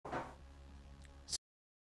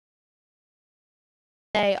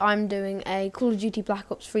Today I'm doing a Call of Duty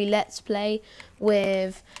Black Ops 3 Let's Play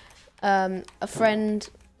with a friend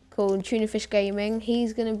called Tunafish Gaming.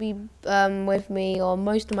 He's going to be with me on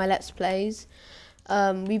most of my Let's Plays.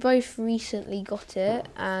 We both recently got it,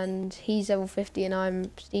 and he's level 50 and I'm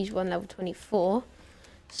Prestige 1 level 24.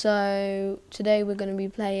 So today we're going to be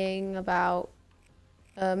playing about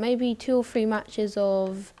maybe 2 or 3 matches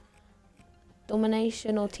of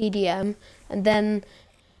Domination or TDM, and then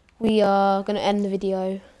we are going to end the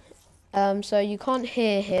video. So you can't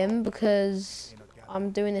hear him because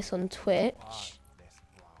I'm doing this on Twitch.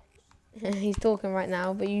 He's talking right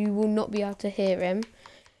now, but you will not be able to hear him.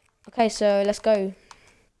 Okay, so let's go.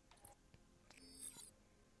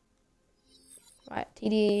 Right,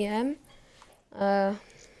 TDM.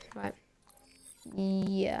 Right.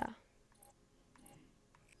 Yeah.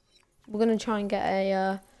 We're going to try and get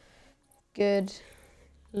a good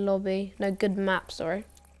lobby. No, good map, sorry.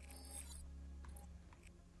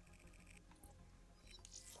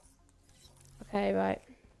 Okay, right.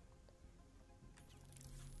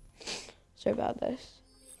 Sorry about this.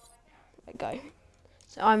 There we go.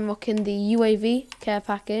 So I'm rocking the UAV care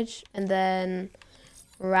package, and then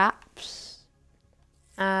wraps,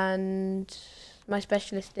 and my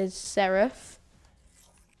specialist is Seraph.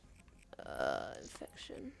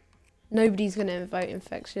 Infection. Nobody's gonna vote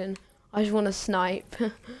infection. I just want to snipe.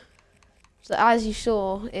 So as you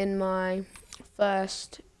saw in my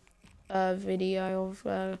first video of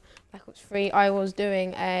Black Ops 3, I was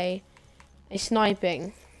doing a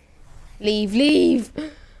sniping. Leave.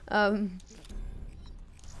 And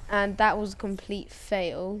that was a complete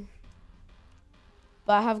fail.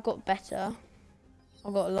 But I have got better.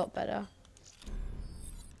 I got a lot better.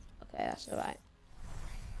 Okay, that's alright.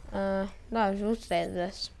 No, we'll stay at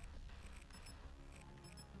this.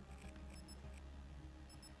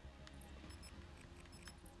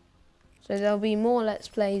 So there'll be more Let's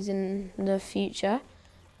Plays in the future.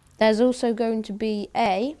 There's also going to be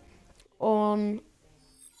on,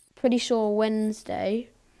 pretty sure Wednesday,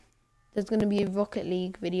 there's going to be a Rocket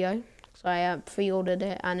League video. So I pre-ordered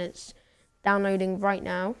it and it's downloading right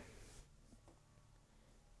now.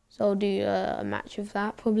 So I'll do a match of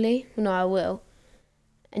that probably. No, I will.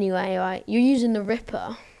 Anyway, right, you're using the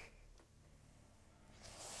Ripper.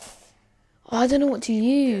 Oh, I don't know what to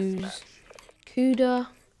use. Cuda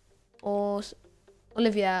or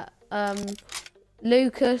Olivia.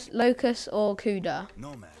 Lucas or Cuda.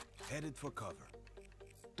 Nomad, headed for cover.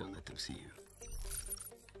 Don't let them see you.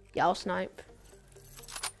 Yeah, I'll snipe.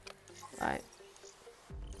 Right.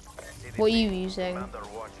 What are you using?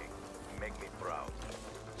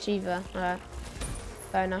 Shiva. Alright.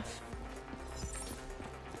 Fair enough.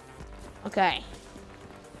 Okay.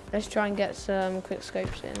 Let's try and get some quick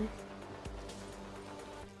scopes in.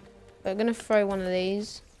 We're gonna throw one of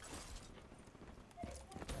these.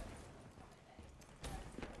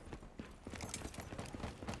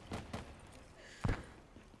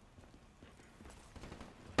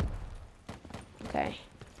 Okay.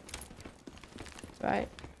 Right.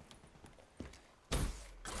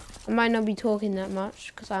 I might not be talking that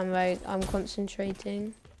much because I'm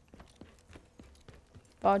concentrating.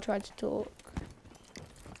 But I'll try to talk.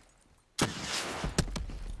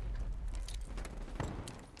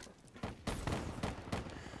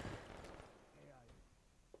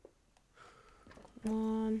 Come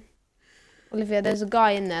on. Olivia, there's a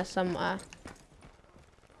guy in there somewhere.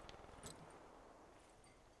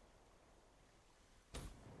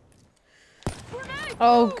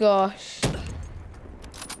 Oh gosh.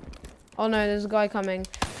 Oh no, there's a guy coming.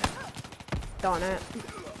 Darn it.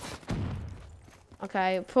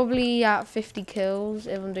 Okay, probably at 50 kills.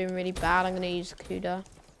 If I'm doing really bad, I'm gonna use Cuda.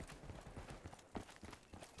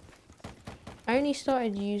 I only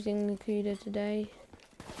started using the Cuda today.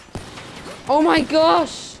 Oh my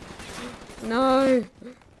gosh! No!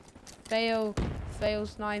 Fail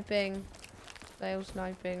sniping. Fail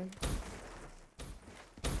sniping.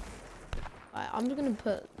 Right, I'm just gonna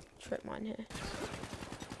put trip mine here.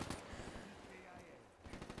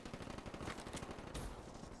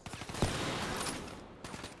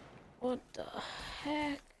 What the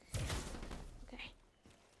heck? Okay.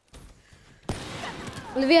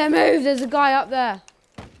 Olivia, move! There's a guy up there.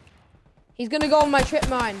 He's gonna go on my trip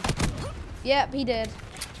mine. Yep, he did.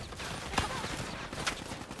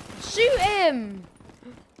 Shoot him!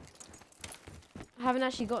 I haven't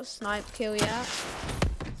actually got a snipe kill yet.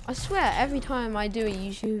 I swear, every time I do a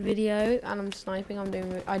YouTube video and I'm sniping,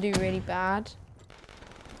 I do really bad.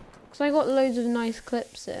 Because I got loads of nice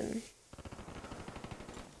clips in.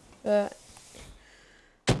 But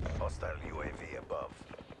hostile UAV above.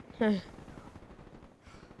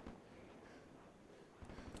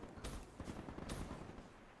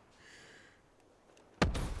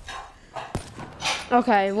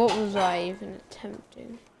 Okay, what was I even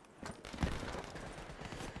attempting?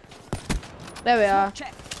 There we are.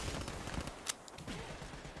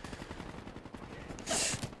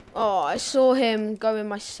 Oh, I saw him go in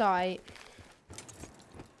my sight.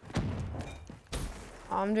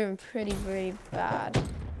 Oh, I'm doing pretty bad.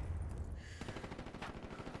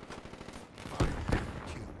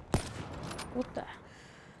 What the?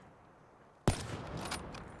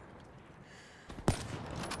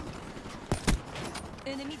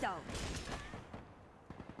 Enemy down.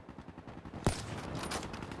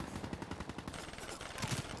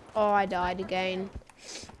 Oh, I died again.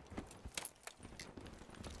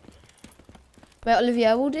 But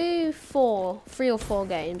Olivia, we'll do 3 or 4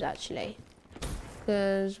 games actually.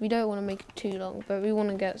 Because we don't want to make it too long, but we want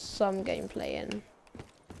to get some gameplay in.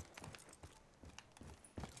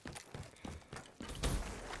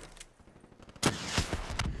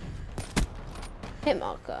 Hit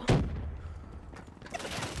marker.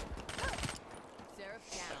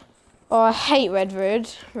 Oh, I hate Redwood.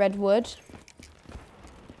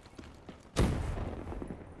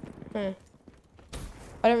 I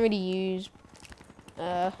don't really use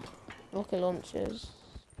rocket launchers.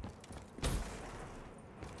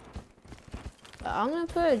 But I'm gonna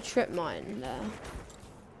put a trip mine there.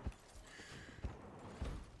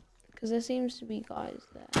 Because there seems to be guys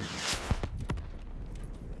there.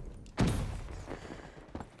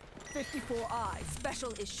 54I,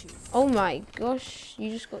 special issues. Oh my gosh, you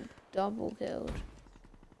just got double killed.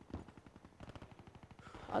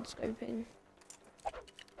 Hard scoping.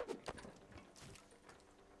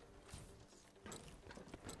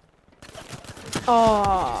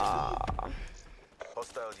 Oh.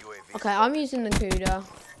 Okay, I'm using the COD.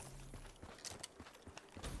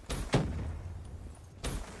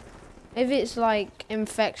 If it's like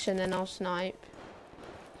infection, then I'll snipe.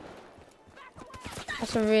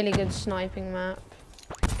 That's a really good sniping map.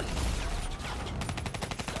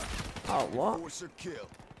 Oh, what?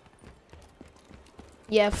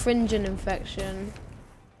 Yeah, fringe and infection.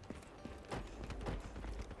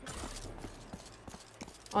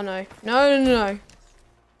 Oh no. No.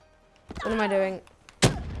 What am I doing?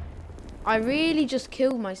 I really just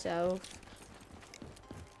killed myself.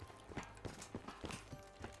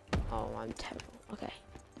 Oh, I'm terrible. Okay.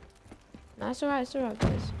 No, it's alright,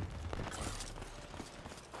 boys.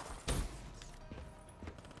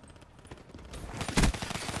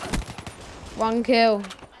 One kill.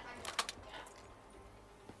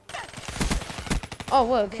 Oh,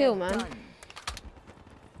 what a kill, man.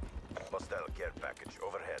 Hostile care package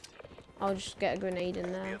overhead. I'll just get a grenade in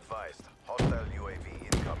Be there. advised, hostile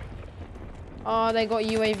UAV incoming. Oh, they got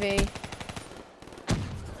UAV.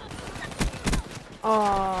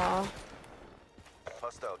 Oh.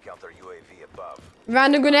 Hostile counter UAV above.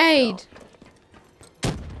 Random grenade.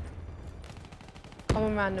 I'm a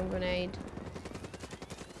random grenade.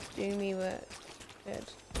 Do me work. Good.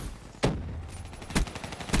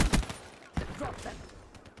 Drop them.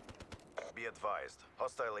 Be advised,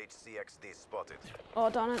 hostile HCXD spotted. Oh,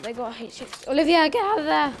 darn it, they got H6. Olivia, get out of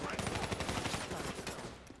there.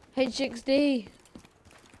 H6D.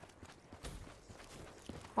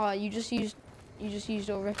 Oh, you just used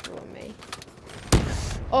your ripper on me.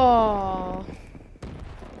 Oh.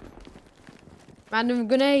 Random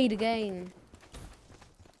grenade again.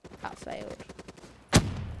 That failed.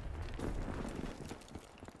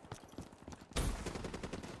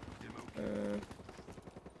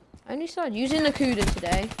 I only started using the COD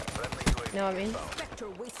today. You know what I mean?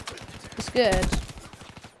 It's good.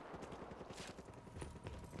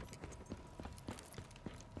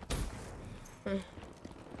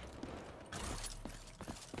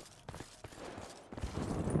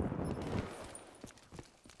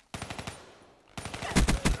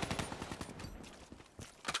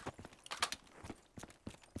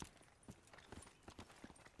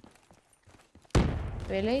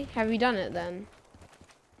 Really? Have you done it then?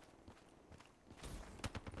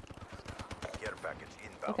 Care package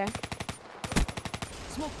inbound. Okay.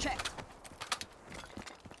 Smoke check.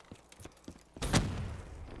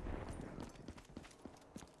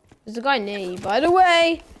 There's a guy near you, by the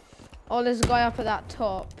way. Oh, there's a guy up at that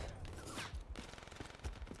top.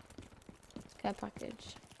 Care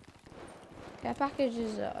package. Care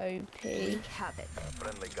packages are OP. Have it.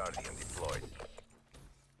 Friendly Guardian deployed.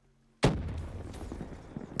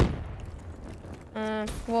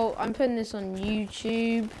 Well, I'm putting this on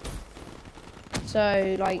YouTube.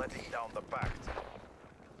 So, like... Letting down the pact.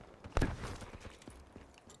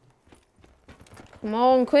 Come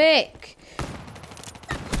on, quick!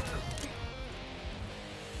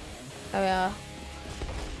 There we are.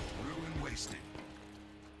 Ruin wasted.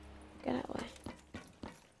 Get out of the way.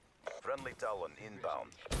 Friendly tower Talon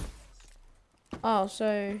inbound. Oh,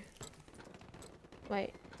 so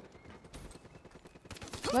wait.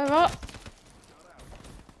 Where are?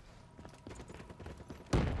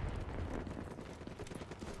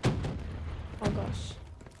 Oh gosh.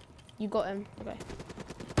 You got him. Okay.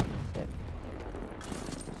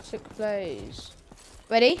 Sick plays.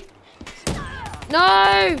 Ready?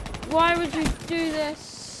 No! Why would you do this?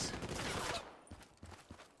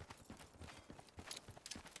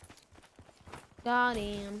 Got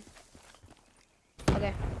him.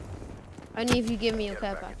 Okay. Only if you give me your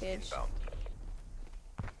care package. Inbound.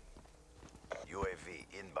 UAV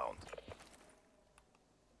inbound.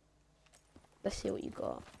 Let's see what you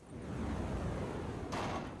got.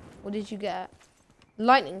 What did you get?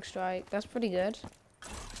 Lightning strike. That's pretty good,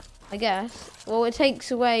 I guess. Well, it takes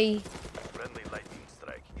away. Friendly lightning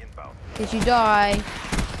strike inbound. Did you die?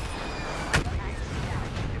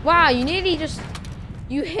 Wow, you nearly just.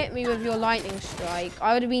 You hit me with your lightning strike.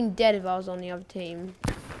 I would have been dead if I was on the other team.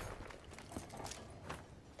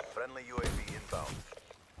 Friendly UAV inbound.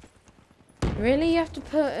 Really? You have to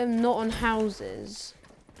put them not on houses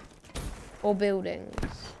or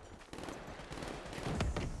buildings.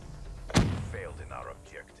 Failed in our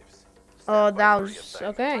objectives. Oh, Stand by that for was reattack.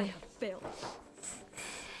 okay. Failed.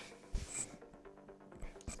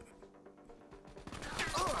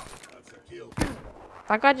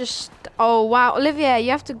 That guy just. Oh wow, Olivia,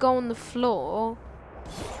 you have to go on the floor.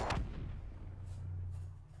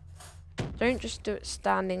 Don't just do it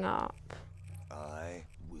standing up. I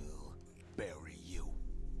will bury you.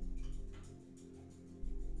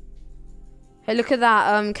 Hey, look at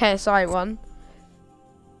that KSI one.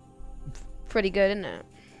 Pretty good, isn't it?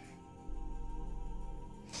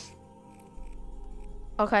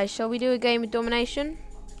 Okay, shall we do a game of domination?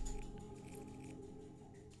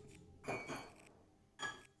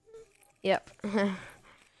 Yep.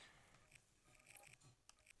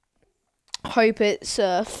 Hope it's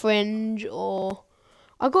Fringe or...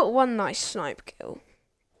 I got one nice snipe kill.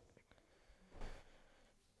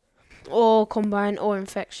 Or Combine or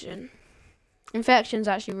Infection. Infection's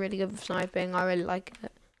actually really good for sniping. I really like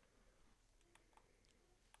it.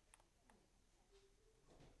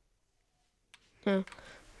 Huh.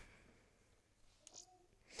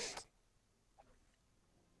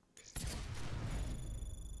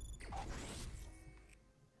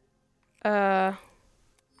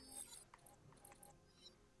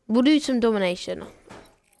 We'll do some domination.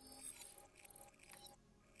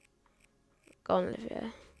 Go on,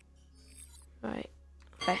 Olivia. Right.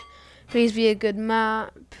 Okay. Please be a good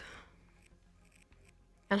map.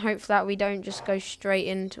 And hope that we don't just go straight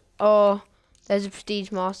into... Oh, there's a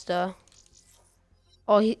Prestige Master.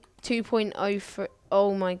 Oh, he 2.0 for...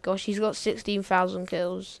 Oh my gosh, he's got 16,000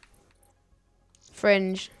 kills.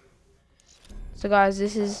 Fringe. So guys,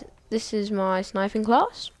 this is my sniping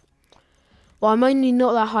class. Well, I'm only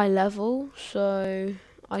not that high level, so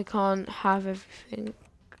I can't have everything.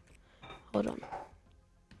 Hold on.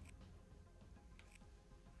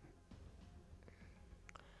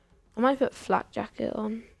 I might put flak jacket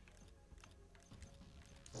on.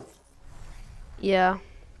 Yeah.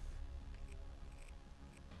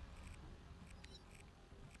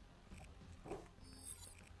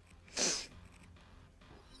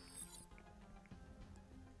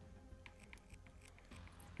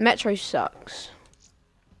 Metro sucks.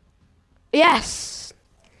 Yes!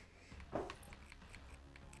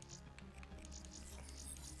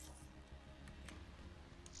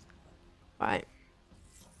 Right.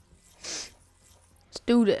 Let's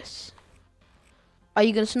do this. Are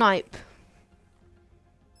you gonna snipe?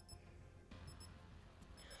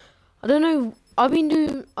 I don't know. I've been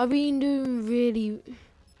doing really.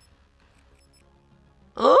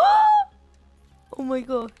 Oh! Oh my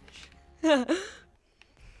gosh.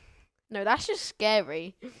 No, that's just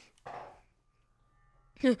scary.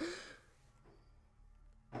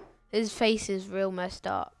 His face is real messed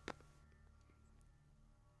up.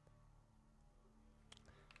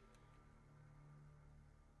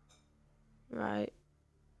 Right.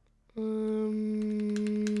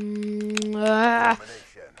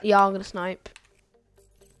 Yeah, I'm gonna snipe.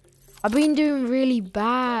 I've been doing really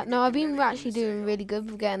bad. No, I've been actually doing really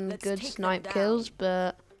good with getting good snipe kills,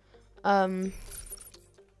 but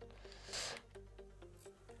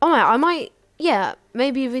oh, I might, yeah,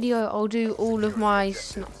 maybe a video I'll do all of my,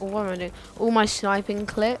 what am I doing? All my sniping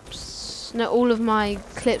clips. No, all of my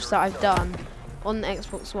clips that I've done on the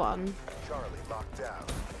Xbox One.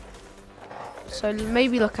 So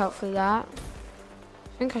maybe look out for that.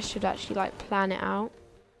 I think I should actually like plan it out.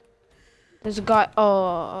 There's a guy,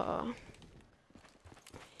 oh.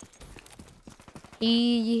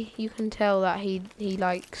 You can tell that he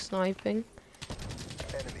likes sniping.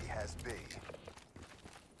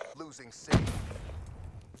 Losing C.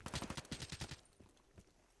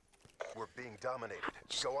 We're being dominated.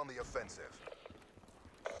 Go on the offensive.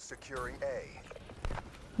 Securing A.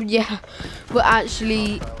 Yeah, we're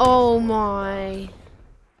actually. Oh my.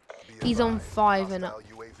 He's on 5 and up.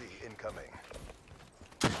 UAV incoming.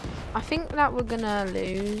 I think that we're gonna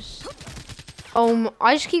lose.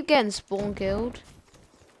 I just keep getting spawn killed.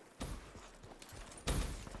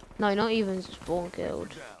 No, not even spawn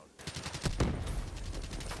killed.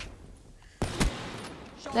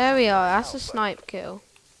 There we are. That's a snipe kill.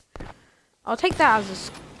 I'll take that as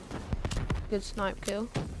a good snipe kill.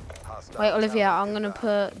 Wait, Olivia, I'm gonna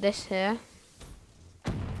put this here.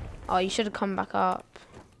 Oh, you should have come back up.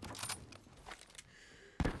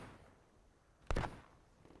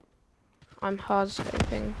 I'm hard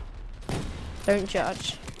scoping. Don't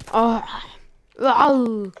judge. Oh.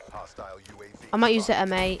 Oh. I might use the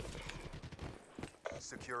M8.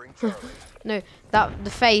 Securing Charlie. No, the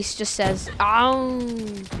face just says, "Ow."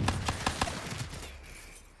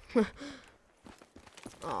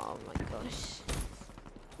 Oh my gosh.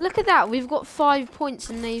 Look at that. We've got 5 points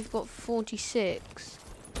and they've got 46.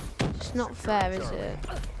 It's not fair, is it?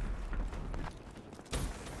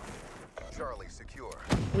 Charlie secure.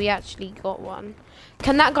 We actually got one.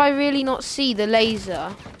 Can that guy really not see the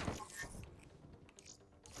laser?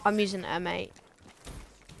 I'm using M8.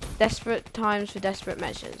 Desperate times for desperate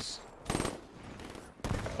measures.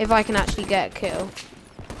 If I can actually get a kill.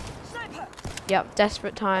 Sniper. Yep,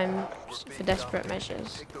 desperate times for desperate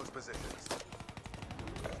measures. Take those positions.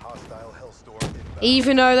 Hostile Hellstorm inbound.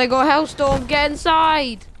 Even though they got Hellstorm, get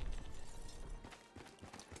inside!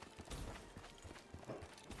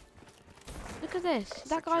 Look at this.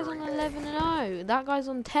 That guy's on 11 and 0. That guy's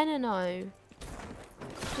on 10 and 0.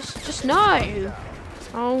 Just no.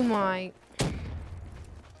 Oh my.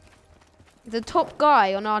 The top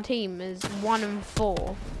guy on our team is 1 and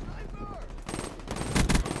 4.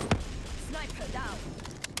 Sniper down.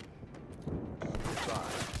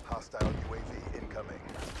 Hostile UAV incoming.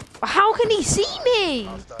 How can he see me?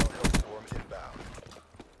 Hostile Hellstorm inbound.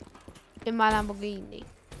 In my Lamborghini.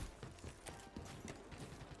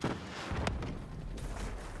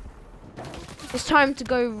 It's time to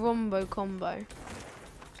go Rombo combo.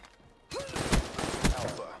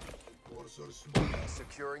 Alpha.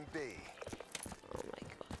 Securing B. Oh my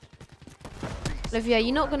god. Olivia,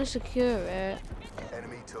 you're not gonna secure it.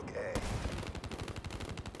 Enemy took A.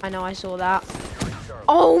 I know, I saw that. Securing Charlie.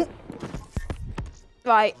 Oh!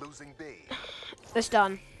 Right, Losing B. it's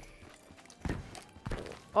done.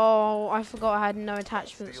 Oh, I forgot I had no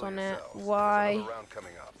attachments Steel on it. yourselves. There's Why? another round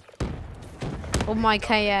coming up. On my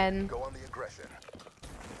KN. Go on the aggression.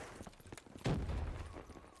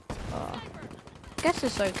 Oh. Guess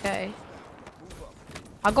it's okay.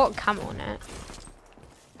 I got cam on it.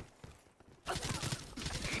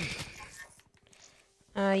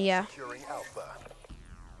 Yeah. Securing Alpha.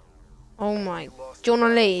 Oh my. Lost Do you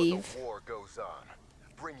wanna the battle, but leave? the war goes on.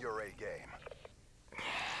 Bring your A game.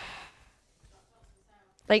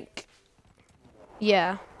 Like,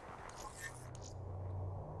 yeah.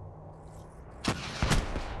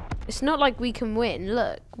 It's not like we can win.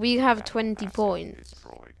 Look, we have 20 points.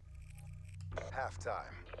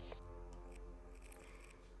 Halftime.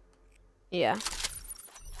 Yeah.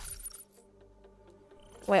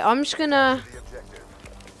 Wait, I'm just gonna. The objective.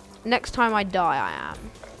 Next time I die, I am. Be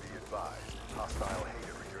advised. Hostile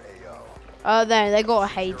hater in your AO. Oh, there, they got a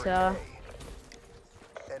Securing hater.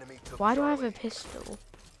 A. Enemy took Why do I have Charlie. a pistol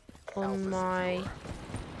on Alpha my? secure.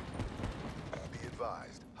 Be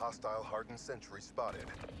advised. Hostile hardened sentry spotted.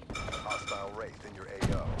 Hostile wraith in your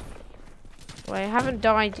AO. Wait, I haven't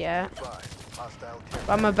died yet. Advised. Hostile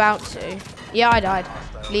But I'm about to. Yeah, I died.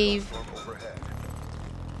 Hostile Leave. Hellstorm overhead.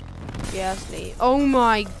 Yes, leave. Oh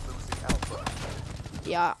my. Losing Alpha.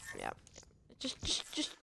 Yeah, yeah. Just.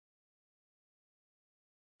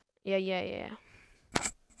 Yeah.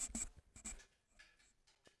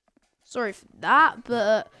 Sorry for that,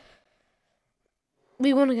 but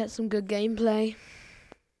we want to get some good gameplay.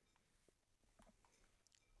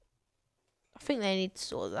 I think they need to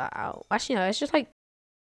sort that out. Actually, no, it's just like.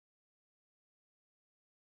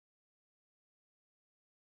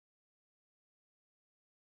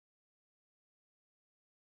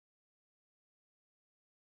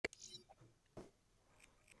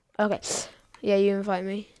 Okay. Yeah, you invite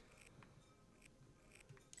me.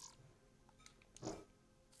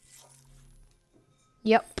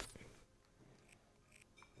 Yep.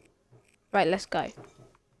 Right, let's go.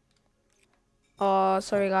 Oh,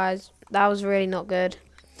 sorry guys. That was really not good.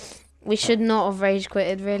 We should not have rage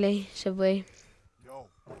quitted, really, should we? Yo,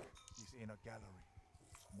 he's in a gallery.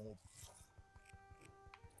 More.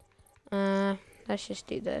 let's just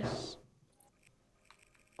do this.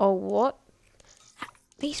 Oh, what?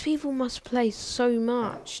 These people must play so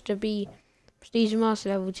much to be Prestige Master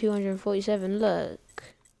level 247. Look.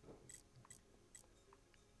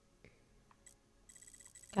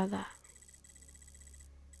 Look at that.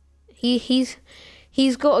 He's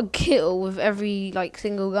got a kill with every like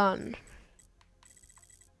single gun.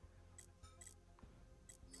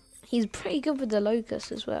 He's pretty good with the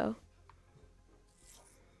locust as well.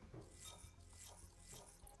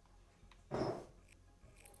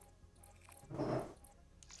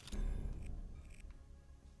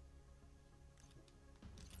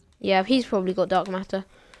 Yeah, he's probably got dark matter.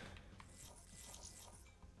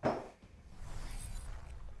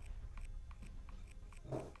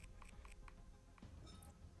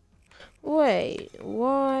 Wait,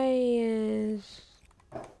 why is...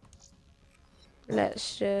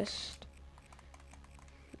 Let's just...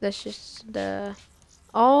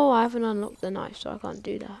 Oh, I haven't unlocked the knife, so I can't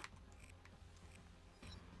do that.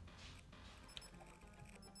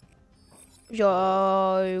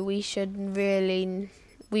 Yo, we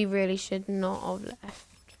really should not have left.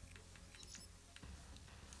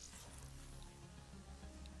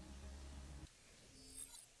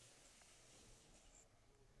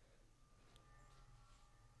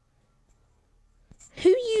 Who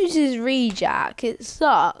uses rejack? It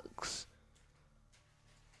sucks.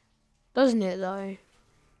 Doesn't it though?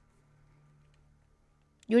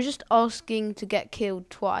 You're just asking to get killed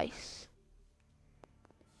twice.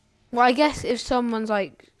 Well, I guess if someone's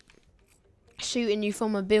like shooting you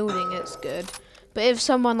from a building, it's good. But if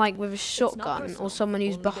someone like with a shotgun or someone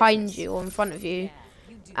who's behind you or in front of you,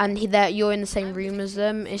 and you're in the same room as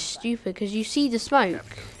them, it's stupid because you see the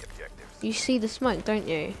smoke. You see the smoke, don't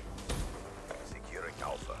you? Securing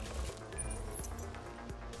Alpha.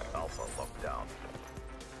 Alpha locked down.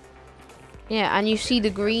 Yeah, and you see the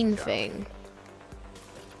green thing.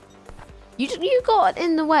 You got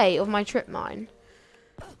in the way of my trip mine.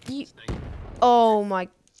 Oh my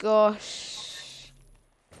gosh.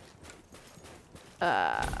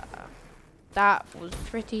 That was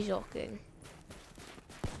pretty shocking.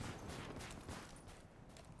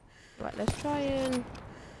 Right, let's try and...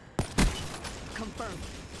 Confirmed.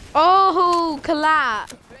 Oh,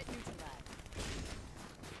 collat!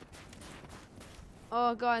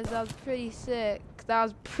 Oh guys, that was pretty sick. That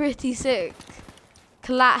was pretty sick.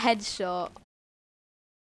 Collat headshot.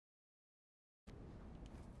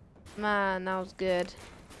 Man, that was good.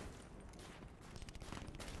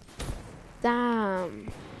 Damn.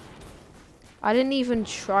 I didn't even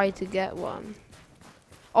try to get one.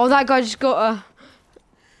 Oh, that guy just got a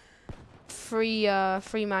free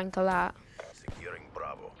man collat. Securing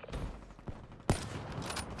Bravo.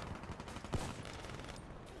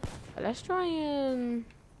 Let's try and...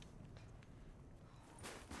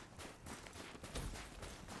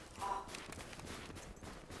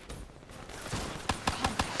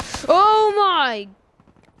 Oh my!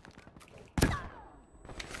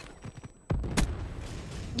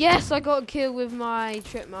 Yes, I got a kill with my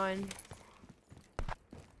trip mine.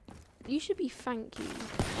 You should be thank you.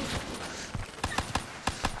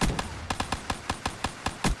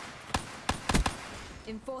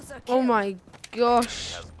 Enforcer Oh kill. my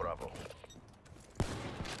gosh. Has Bravo.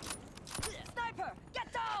 Sniper,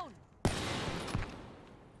 get down!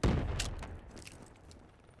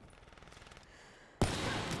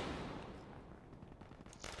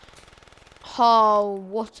 Oh,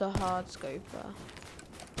 what a hard scoper.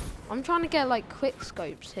 I'm trying to get like quick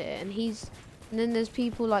scopes here, and then there's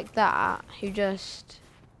people like that who just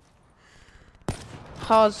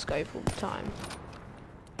hard scope all the time.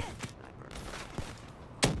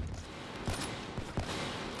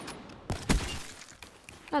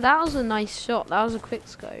 Oh, that was a nice shot. That was a quick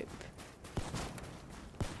scope.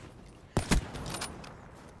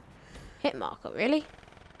 Hit marker, really?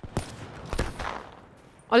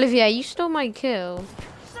 Olivia, you stole my kill.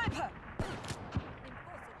 Sniper!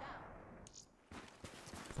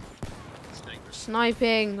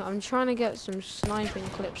 Sniping. I'm trying to get some sniping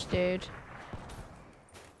clips, dude.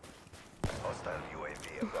 Hostile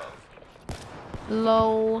UAV above.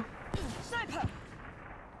 Lol. Sniper!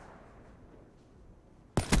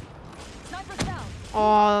 Sniper's down.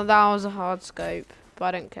 Oh, that was a hard scope, but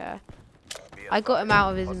I don't care. Be I got him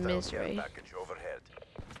out of his hostile care misery. package overhead.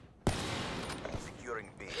 Securing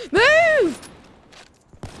B. Move!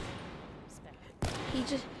 He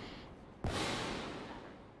just...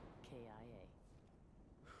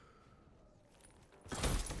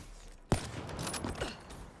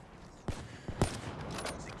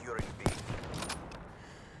 Securing B.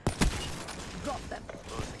 Got them.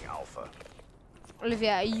 Losing Alpha.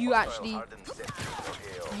 Olivia, you Hostile actually... hardened sentry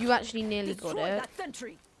for AO. You actually nearly got Destroy it. that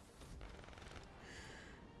sentry.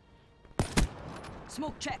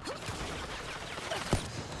 Smoke check.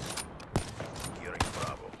 Securing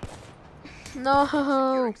Bravo. No.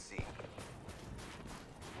 Securing C.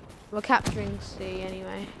 We're capturing C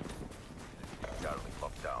anyway. Charlie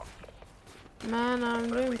locked down. Man, I'm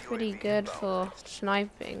doing pretty good for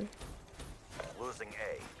sniping. Losing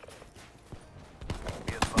A.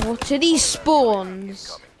 Be advised, What are these hostile spawns?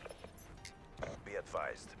 UAV incoming. Be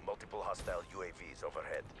advised, multiple hostile UAVs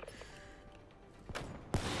overhead.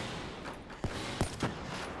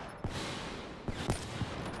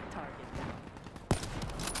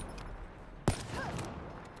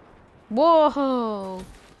 Whoa!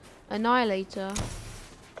 Annihilator.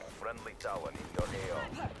 Friendly Talon in your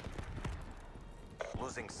AO.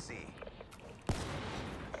 Losing C.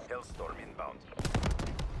 Hellstorm inbound.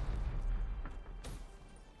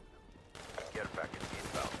 Care package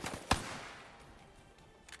inbound.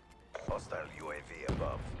 Hostile UAV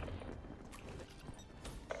above.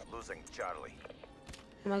 Losing Charlie.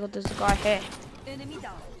 Oh my god, there's a guy here. Enemy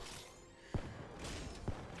down.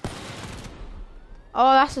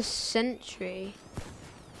 Oh, that's a sentry.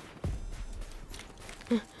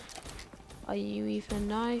 Are you even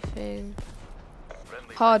knifing?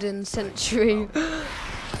 Friendly Hardened sentry.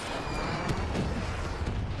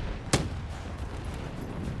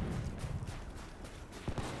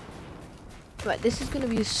 Right, this is gonna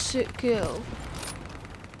be a sick kill.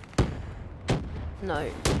 No,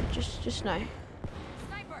 just no.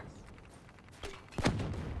 Sniper.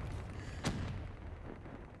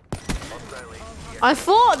 hostile HCX. I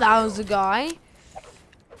thought that was a guy.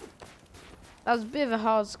 That was a bit of a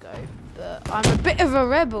hard scope, but I'm a bit of a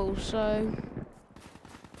rebel, so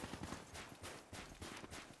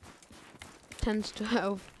 10 to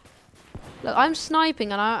 12. Look, I'm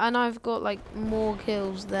sniping, and I've got like more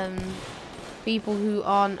kills than people who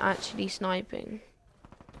aren't actually sniping.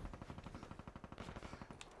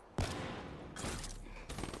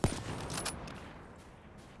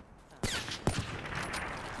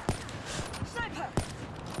 Sniper.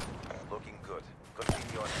 Looking good.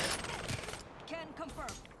 Continue on. Can confirm.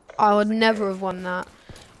 I would never have won that,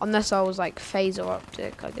 unless I was like phaser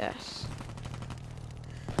optic, I guess.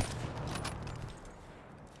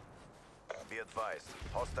 Be advised,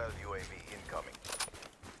 hostile UAV incoming.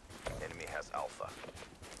 Enemy has Alpha.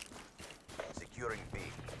 Securing B.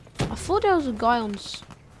 I thought there was a guy on.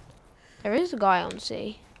 There is a guy on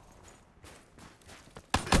C.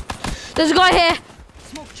 There's a guy here.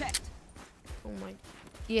 Smoke checked. Oh my.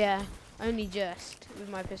 Yeah, only just with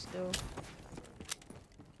my pistol.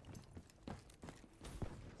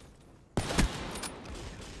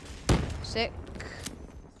 Sick.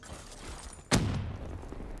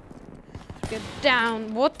 Get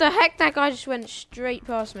down. What the heck? That guy just went straight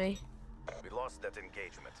past me. We lost that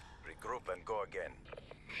engagement. Regroup and go again.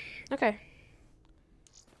 Okay.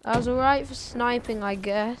 I was alright for sniping, I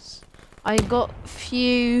guess. I got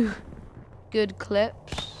few good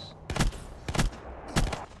clips.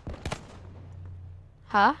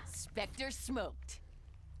 Huh? Spectre smoked.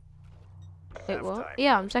 Wait, what? Halftime.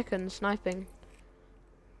 Yeah, I'm second sniping.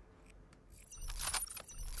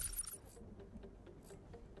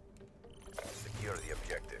 Secure the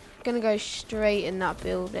objective. Gonna go straight in that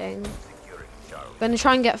building. Securing Charlie. Gonna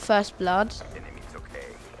try and get first blood. Enemy took A.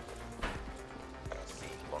 C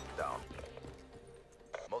locked down.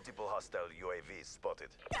 Multiple hostile UAVs spotted.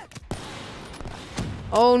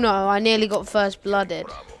 Oh no, I nearly got first blooded.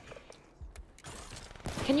 Bravo.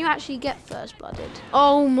 Can you actually get first blooded?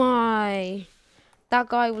 Oh my. That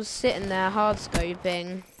guy was sitting there hard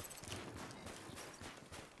scoping.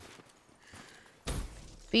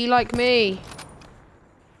 Be like me.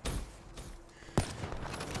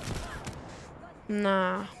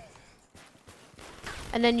 Nah.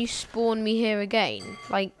 And then you spawn me here again.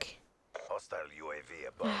 Like, Hostile UAV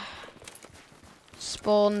above.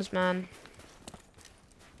 spawns, man.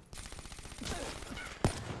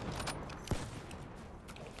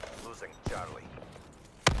 Losing Charlie.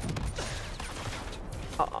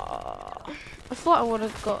 I thought I would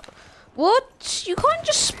have got... What? You can't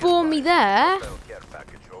just spawn me there. Hostile care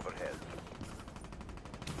package overhead.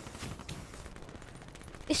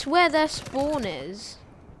 It's where their spawn is.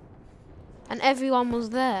 And everyone was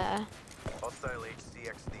there. Hostile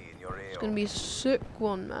HCXD in your AO. It's gonna be a sick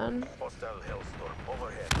one, man. Hostile Hellstorm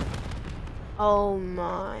overhead. Oh Be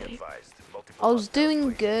my. advised, multiple I was hostile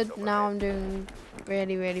doing UAVs good, now overhead. I'm doing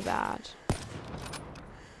really, really bad.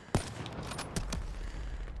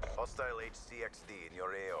 Hostile HCXD in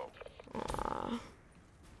your AO.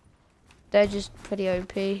 They're just pretty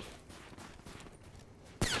OP.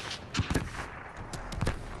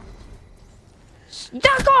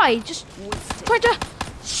 That guy just tried to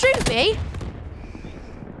shoot me.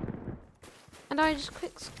 And I just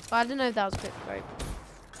I don't know if that was quick scope.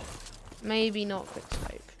 Maybe not quick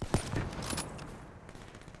scope.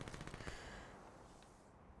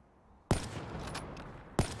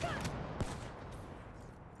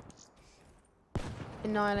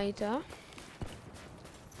 Annihilator.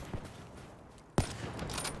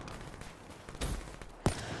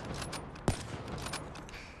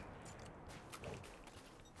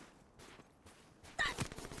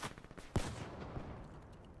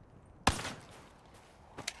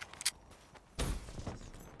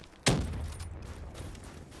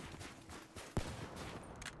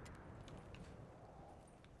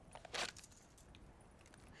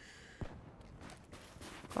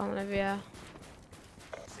 Come on, Olivia.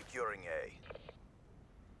 Securing A.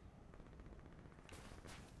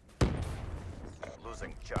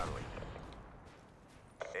 Losing Charlie.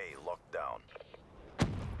 A locked down.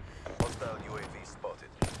 Hostile UAV spotted.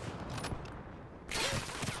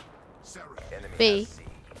 Enemy B. has C.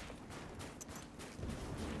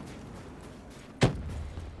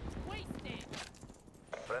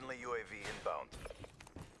 Friendly UAV inbound.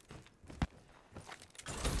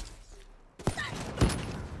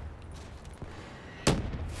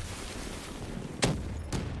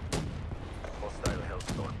 Hostile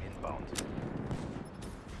Hellstorm inbound.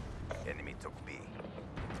 Enemy took B.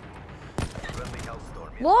 Friendly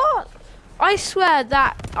Hellstorm inbound. What? I swear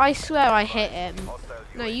I hit him. Hostile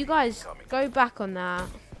No, UAV you guys incoming. go back on that.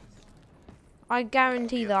 I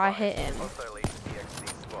guarantee that I hit him. Hostile HCXD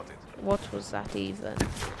spotted. What was that even?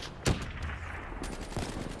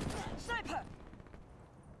 Sniper.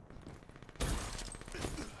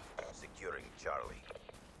 Securing Charlie.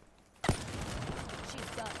 She's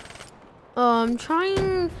done. I'm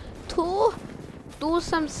trying to do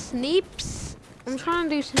some snips. I'm trying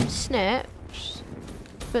to do some snips,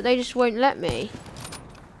 but they just won't let me.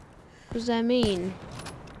 Because they're mean.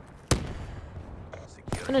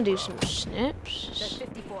 I'm gonna do some The snips.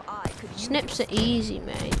 54I could use Snips are easy,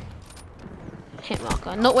 mate. Hit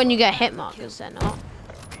marker. Not when you get hit markers, they're not.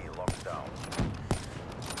 B locked down.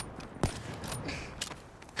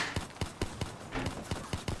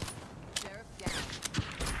 sheriff down.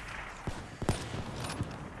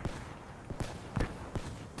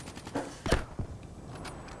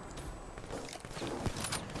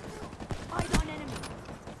 Eyes on enemy.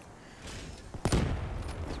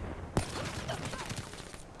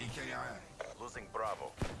 Losing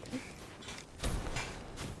Bravo.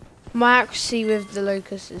 My accuracy with the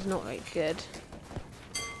locust is not very good.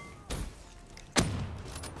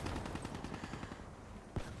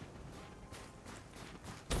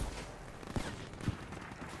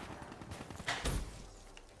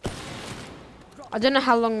 I don't know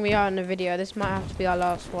how long we are in the video. This might have to be our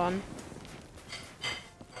last one.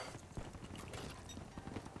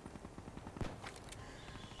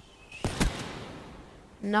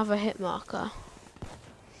 Another hit marker.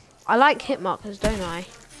 I like hit markers, don't I?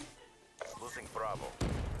 Losing Bravo.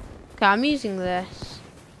 Okay, I'm using this.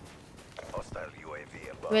 Hostile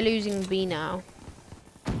UAV above. We're losing B now.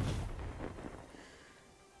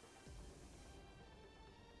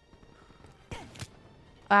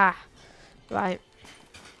 Ah, right.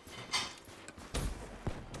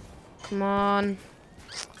 Come on.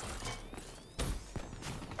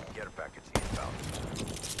 Care package inbound.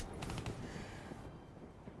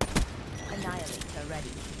 Annihilator ready.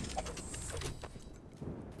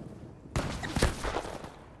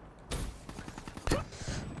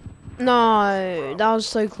 No, that was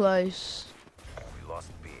so close. We lost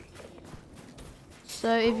B.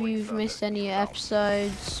 So if you've missed any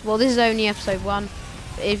episodes, well, this is only episode 1.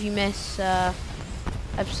 But if you miss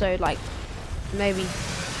episode, like, maybe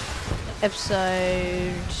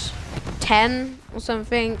episode 10 or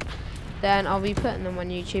something, then I'll be putting them on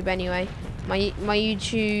YouTube anyway. My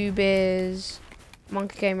YouTube is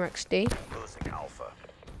Monkey Gamer XD. Losing Alpha.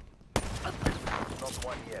 Not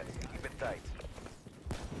one yet. Keep it tight.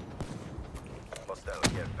 Hostile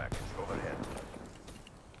care package overhead.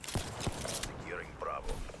 Securing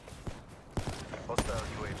Bravo. Hostile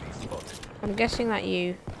UAV spotted. I'm guessing that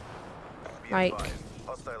you Be like. advised.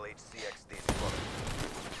 Hostile HCXD spotted.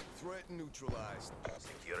 Threat neutralized.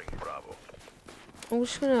 Securing Bravo. I'm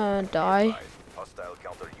just gonna Be die. advised. Hostile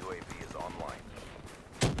counter UAV is online.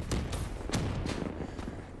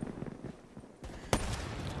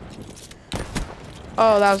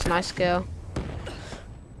 Oh, that was a nice kill.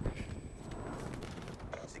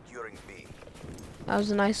 Securing B. That was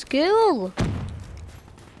a nice kill.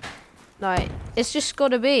 Like, it's just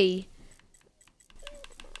gotta be.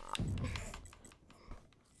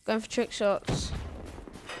 Going for trick shots.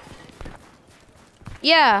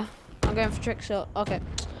 Yeah, I'm going for trick shot. Okay.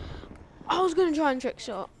 I was going to try and trick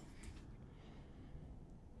shot,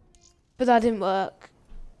 but that didn't work.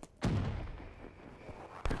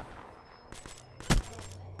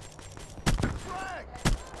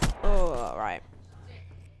 Oh, alright.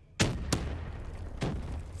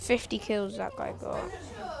 50 kills that guy got.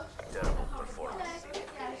 Terrible performance.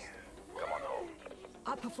 Come on home.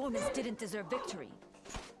 Our performance didn't deserve victory.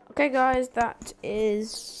 Okay guys, that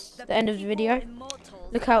is the end of the video. Immortals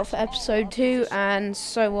Look out for episode 2 and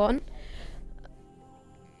so on.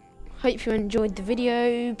 Hope you enjoyed the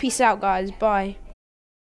video. Peace out guys, bye.